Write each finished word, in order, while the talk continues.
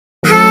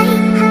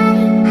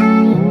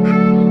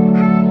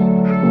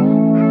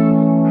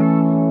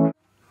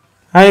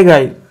Hi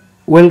guys,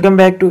 welcome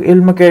back to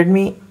ILM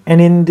Academy, and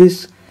in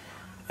this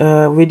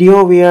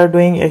video we are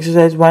doing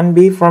exercise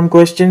 1B from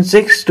question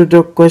 6 to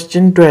the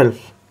question 12.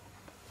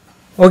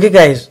 Okay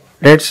guys,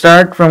 let's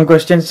start from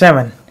question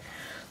 7.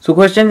 So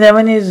question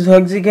 7 is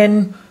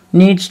Hexagon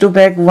needs to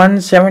pack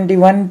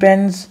 171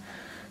 pens,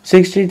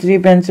 63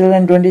 pencil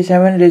and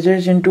 27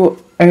 razors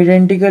into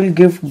identical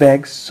gift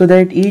bags so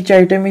that each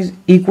item is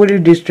equally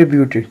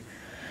distributed.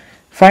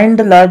 Find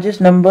the largest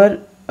number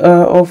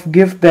of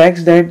gift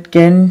bags that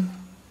can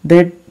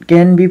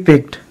be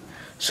picked.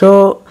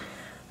 So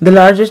the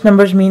largest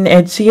numbers mean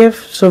HCF,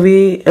 so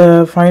we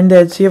find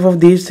the HCF of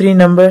these three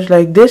numbers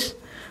like this.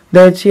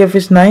 The HCF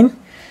is 9.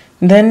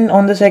 Then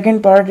on the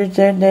second part it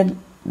said that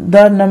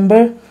the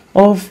number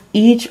of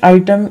each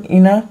item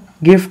in a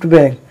gift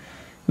bag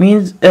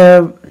means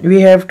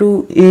we have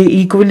to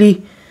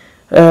equally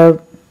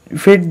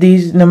fit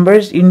these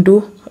numbers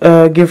into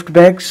gift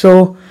bags.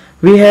 So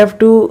we have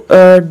to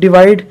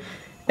divide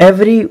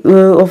every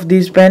of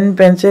these pen,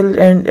 pencil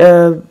and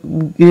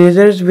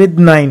erasers with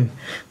 9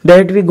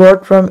 that we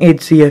got from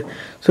HCF.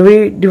 So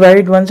we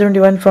divide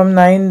 171 from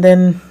 9,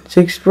 then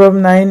 6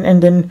 from 9,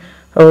 and then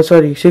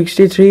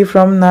 63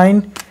 from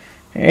 9,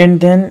 and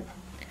then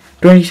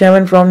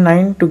 27 from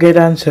 9 to get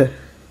answer.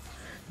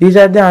 These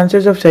are the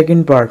answers of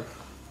second part.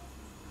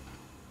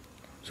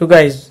 So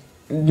guys,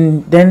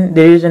 then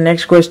there is the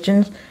next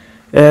question.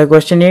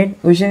 Question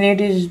 8. Question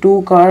 8 is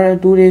two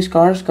race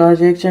cars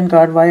X and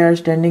car Y are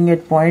standing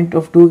at point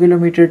of 2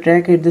 km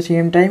track at the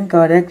same time.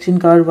 Car X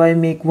and car Y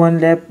make one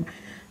lap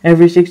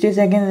every 60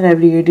 seconds and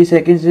every 80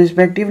 seconds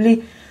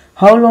respectively.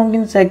 How long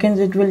in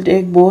seconds it will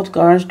take both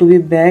cars to be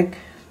back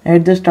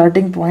at the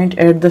starting point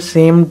at the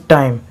same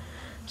time?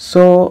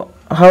 So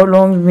how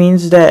long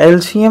means the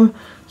LCM.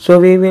 So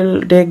we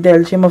will take the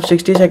LCM of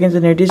 60 seconds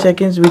and 80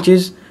 seconds, which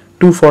is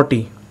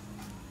 240.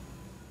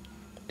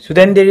 So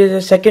then there is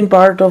a second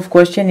part of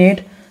question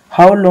 8.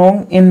 How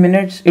long in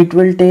minutes it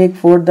will take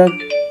for the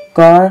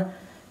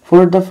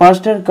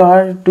faster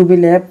car to be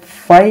lapped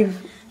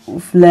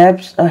 5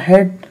 laps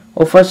ahead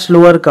of a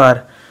slower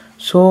car?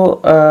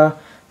 So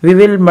we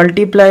will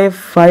multiply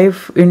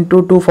 5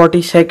 into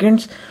 240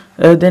 seconds.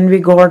 Then we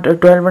got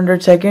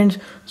 1200 seconds.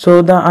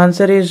 So the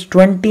answer is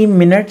 20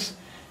 minutes.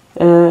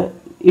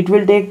 It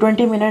will take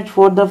 20 minutes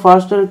for the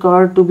faster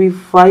car to be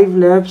 5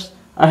 laps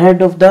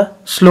ahead of the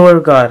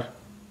slower car.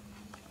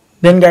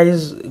 Then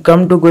guys,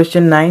 come to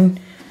question 9,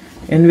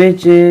 in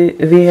which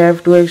we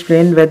have to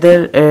explain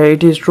whether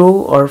it is true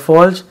or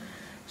false.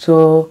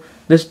 So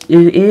this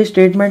A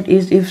statement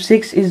is, if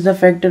 6 is the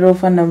factor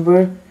of a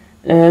number,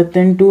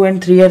 then 2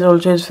 and 3 are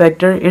also its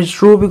factor. It's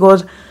true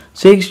because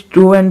 6,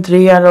 2 and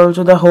 3 are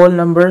also the whole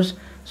numbers.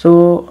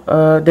 So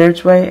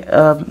that's why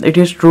it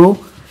is true.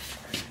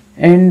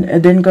 And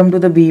then come to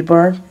the B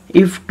part.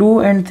 If 2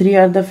 and 3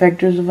 are the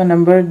factors of a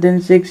number,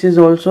 then 6 is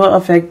also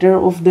a factor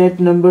of that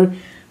number.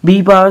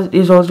 B part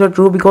is also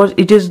true because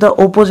it is the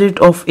opposite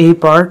of A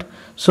part.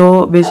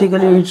 So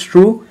basically it's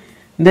true.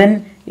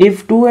 Then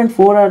if 2 and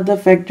 4 are the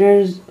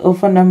factors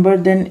of a number,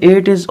 then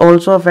 8 is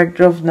also a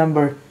factor of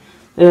number.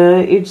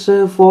 It's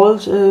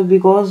false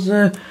because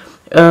 2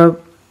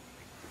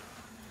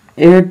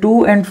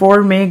 and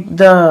 4 make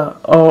the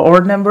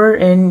odd number,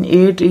 and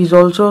 8 is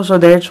also, so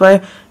that's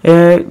why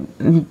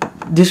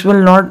this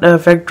will not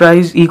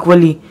factorize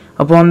equally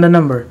upon the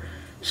number.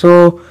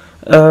 So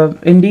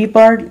in D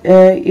part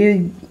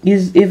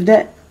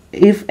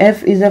if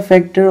f is a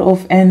factor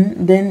of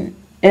n, then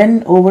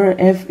n over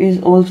f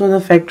is also the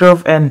factor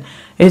of n.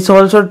 It's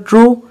also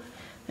true.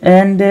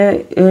 And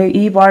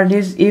E part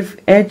is, if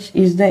h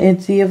is the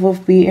HCF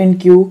of p and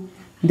q,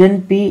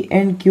 then p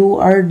and q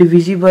are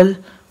divisible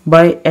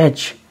by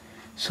h.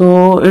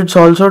 So it's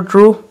also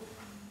true.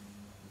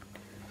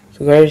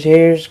 So guys,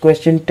 here's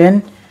question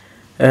 10,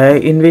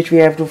 in which we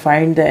have to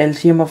find the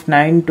LCM of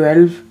 9,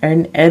 12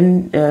 and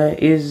n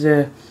is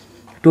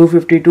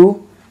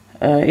 252.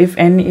 If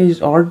n is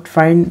odd,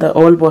 find the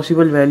all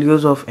possible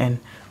values of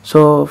n.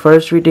 So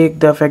first we take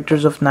the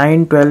factors of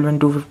 9, 12 and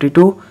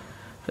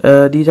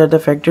 252. These are the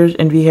factors,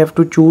 and we have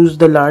to choose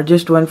the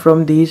largest one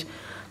from these.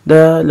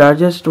 The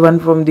largest one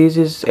from these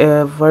is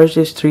first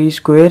is 3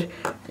 square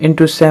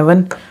into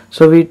 7.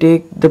 So we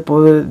take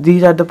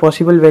these are the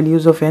possible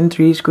values of n.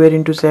 3 square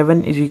into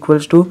 7 is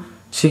equals to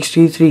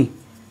 63.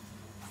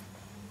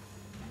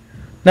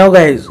 Now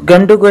guys,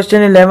 come to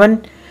question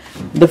 11.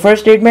 The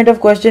first statement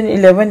of question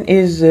 11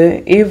 is,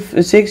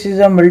 if 6 is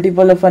a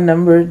multiple of a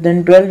number,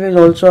 then 12 is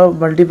also a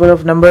multiple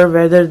of number,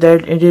 whether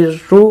that it is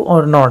true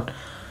or not.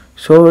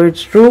 So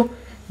it's true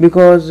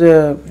because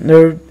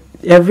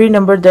every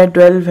number that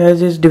 12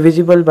 has is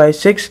divisible by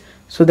 6,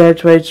 so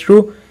that's why it's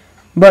true.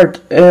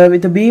 But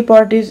with the B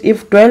part is,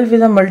 if 12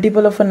 is a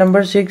multiple of a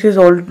number, 6 is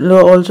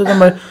also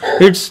the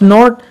it's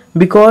not,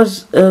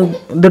 because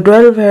the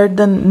 12 had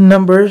the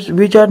numbers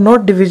which are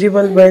not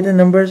divisible by the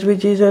numbers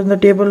which is on the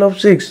table of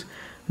 6.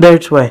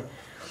 That's why.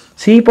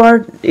 C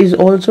part is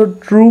also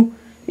true.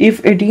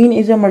 If 18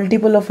 is a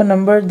multiple of a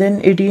number, then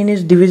 18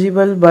 is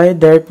divisible by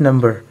that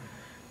number.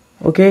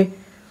 Okay,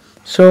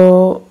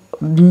 so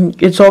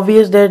it's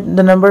obvious that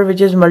the number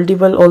which is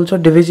multiple also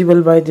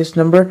divisible by this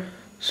number.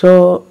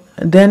 So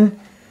then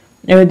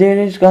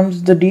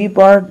comes the D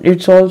part.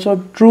 It's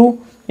also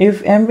true.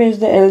 If M is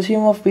the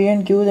LCM of P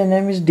and Q, then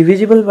M is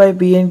divisible by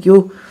P and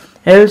Q.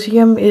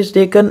 LCM is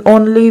taken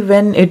only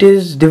when it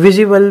is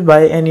divisible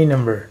by any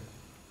number.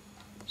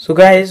 So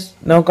guys,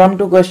 now come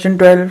to question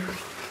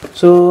 12.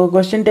 So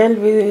question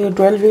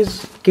 12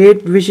 is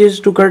Kate wishes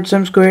to cut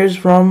some squares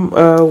from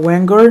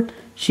vanguard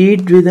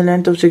sheet with a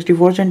length of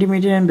 64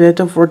 cm and breadth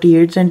of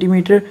 48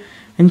 cm,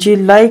 and she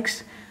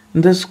likes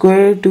the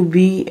square to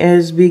be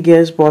as big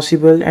as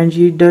possible, and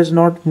she does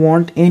not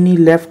want any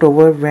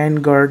leftover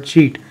vanguard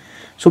sheet.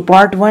 So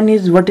part 1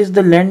 is what is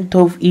the length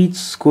of each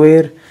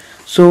square.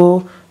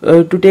 So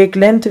to take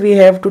length, we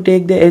have to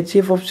take the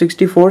HCF of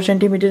 64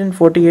 cm and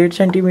 48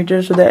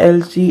 cm. So the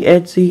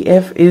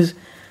HCF is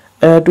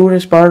 2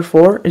 raised power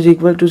 4 is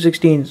equal to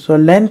 16. So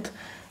length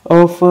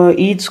of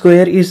each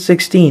square is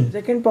 16.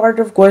 Second part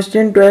of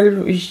question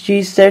 12,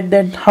 she said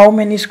that how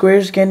many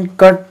squares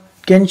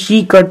can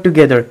she cut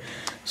together.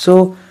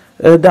 So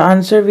the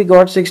answer we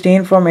got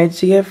 16 from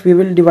HCF. We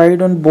will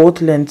divide on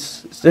both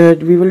lengths.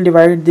 We will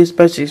divide this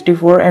by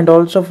 64 and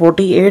also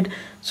 48.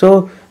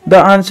 So the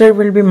answer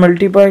will be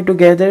multiplied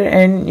together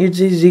and it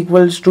is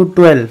equals to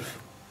 12.